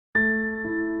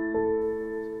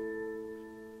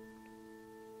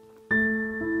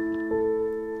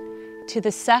To the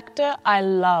sector I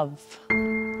love,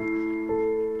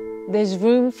 there's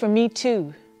room for me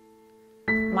too.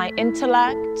 My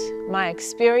intellect, my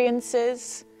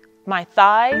experiences, my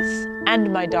thighs,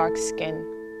 and my dark skin.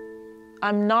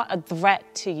 I'm not a threat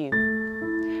to you.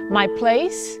 My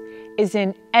place is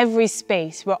in every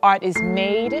space where art is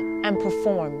made and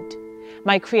performed.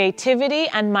 My creativity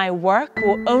and my work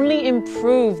will only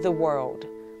improve the world.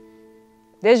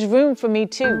 There's room for me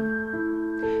too.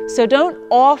 So don't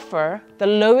offer the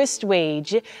lowest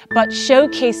wage, but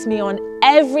showcase me on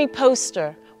every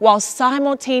poster while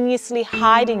simultaneously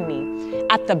hiding me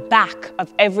at the back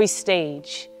of every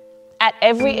stage. At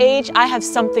every age, I have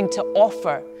something to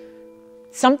offer,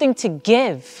 something to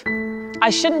give.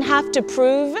 I shouldn't have to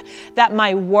prove that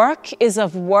my work is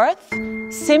of worth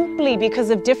simply because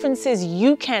of differences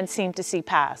you can't seem to see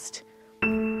past.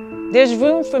 There's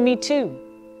room for me too.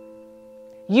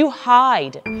 You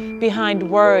hide behind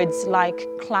words like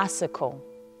classical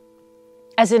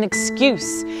as an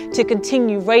excuse to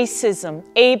continue racism,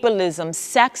 ableism,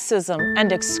 sexism,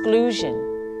 and exclusion.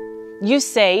 You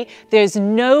say there's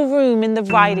no room in the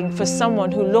writing for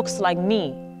someone who looks like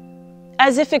me,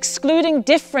 as if excluding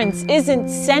difference isn't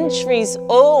centuries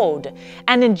old,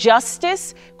 an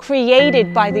injustice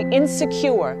created by the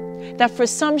insecure that for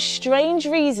some strange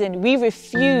reason we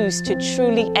refuse to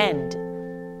truly end.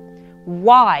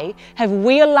 Why have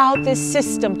we allowed this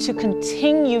system to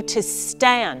continue to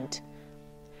stand?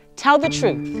 Tell the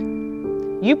truth.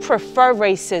 You prefer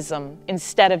racism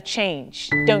instead of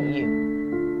change, don't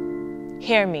you?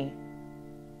 Hear me.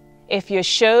 If your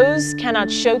shows cannot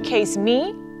showcase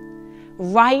me,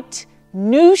 write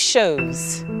new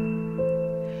shows.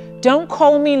 Don't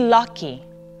call me lucky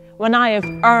when I have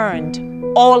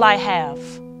earned all I have.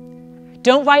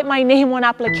 Don't write my name on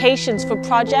applications for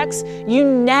projects you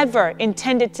never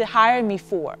intended to hire me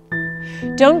for.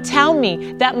 Don't tell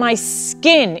me that my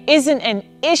skin isn't an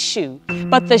issue,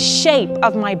 but the shape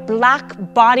of my black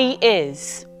body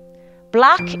is.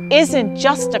 Black isn't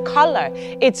just a color,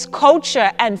 it's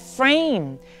culture and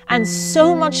frame, and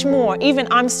so much more even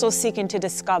I'm still seeking to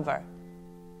discover.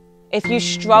 If you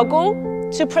struggle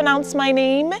to pronounce my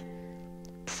name,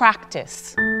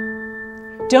 practice.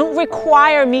 Don't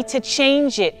require me to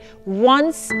change it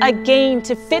once again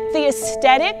to fit the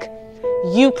aesthetic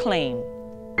you claim.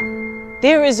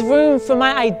 There is room for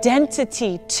my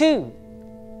identity too.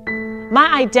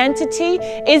 My identity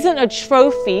isn't a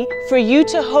trophy for you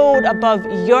to hold above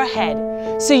your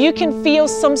head so you can feel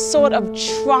some sort of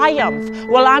triumph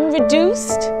while I'm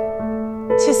reduced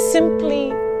to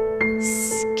simply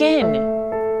skin.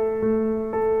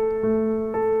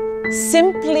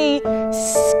 Simply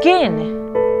skin.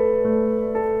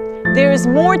 There is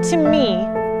more to me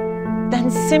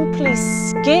than simply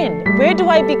skin. Where do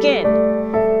I begin?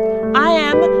 I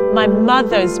am my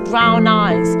mother's brown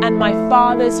eyes and my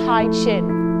father's high chin.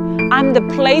 I'm the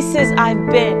places I've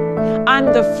been.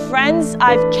 I'm the friends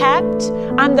I've kept.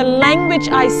 I'm the language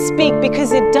I speak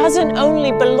because it doesn't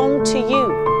only belong to you.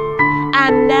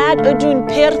 I'm nad ydw'n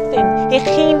perthyn I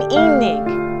chi'n unig.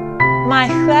 My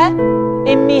the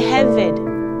in me Hefyd.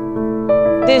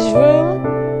 There's room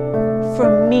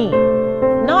for me,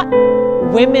 not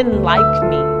women like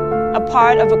me, a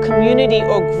part of a community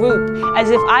or group as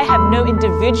if I have no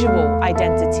individual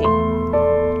identity.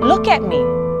 Look at me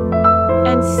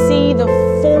and see the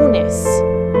fullness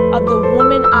of the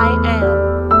woman I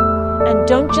am. And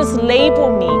don't just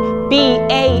label me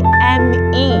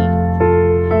B-A-M-E.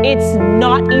 It's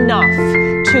not enough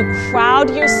to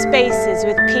crowd your spaces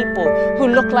with people who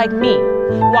look like me,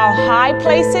 while high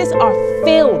places are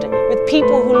filled with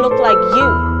people who look like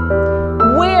you.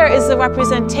 Where is the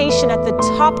representation at the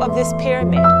top of this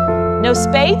pyramid? No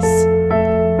space?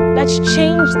 Let's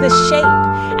change the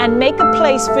shape and make a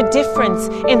place for difference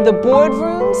in the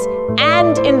boardrooms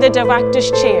and in the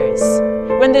director's chairs.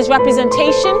 When there's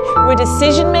representation where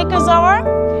decision makers are,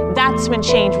 that's when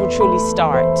change will truly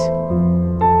start.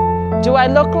 Do I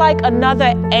look like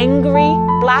another angry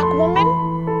black woman?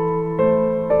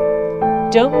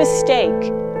 Don't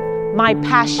mistake my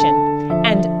passion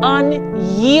and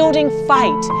unyielding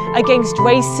fight against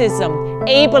racism,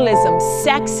 ableism,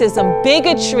 sexism,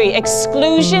 bigotry,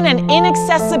 exclusion, and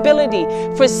inaccessibility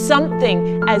for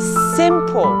something as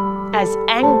simple as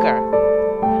anger.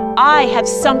 I have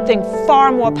something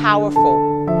far more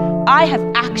powerful. I have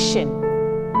action.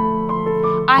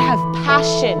 I have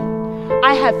passion.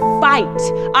 I have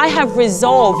fight. I have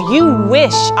resolve. You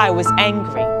wish I was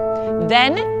angry.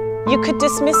 Then you could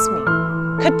dismiss me,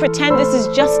 could pretend this is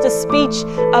just a speech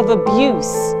of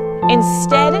abuse.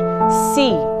 Instead,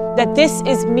 see that this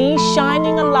is me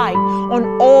shining a light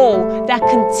on all that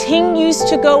continues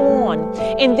to go on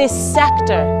in this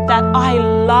sector that I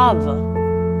love.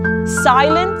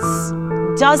 Silence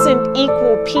doesn't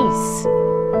equal peace.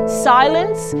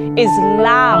 Silence is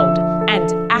loud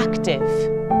and active.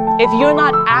 If you're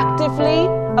not actively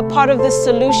a part of the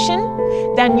solution,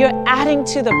 then you're adding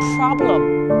to the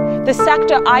problem. The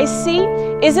sector I see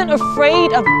isn't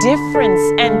afraid of difference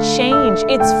and change.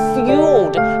 It's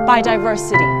fueled by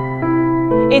diversity.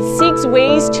 It seeks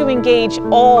ways to engage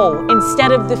all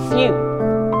instead of the few,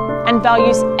 and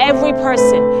values every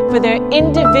person for their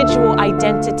individual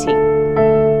identity.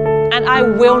 And I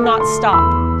will not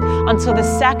stop until the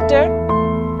sector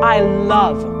I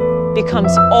love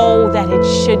becomes all that it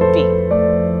should be.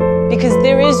 Because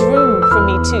there is room for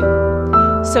me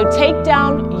too. So take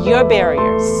down your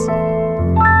barriers.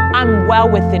 I'm well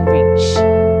within reach.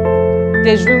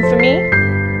 There's room for me